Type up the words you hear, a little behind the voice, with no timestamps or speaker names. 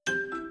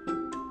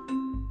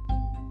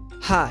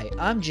Hi,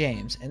 I'm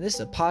James, and this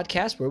is a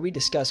podcast where we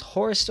discuss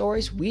horror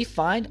stories we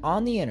find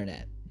on the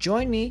internet.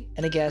 Join me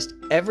and a guest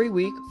every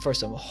week for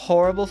some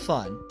horrible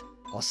fun.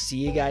 I'll see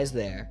you guys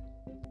there.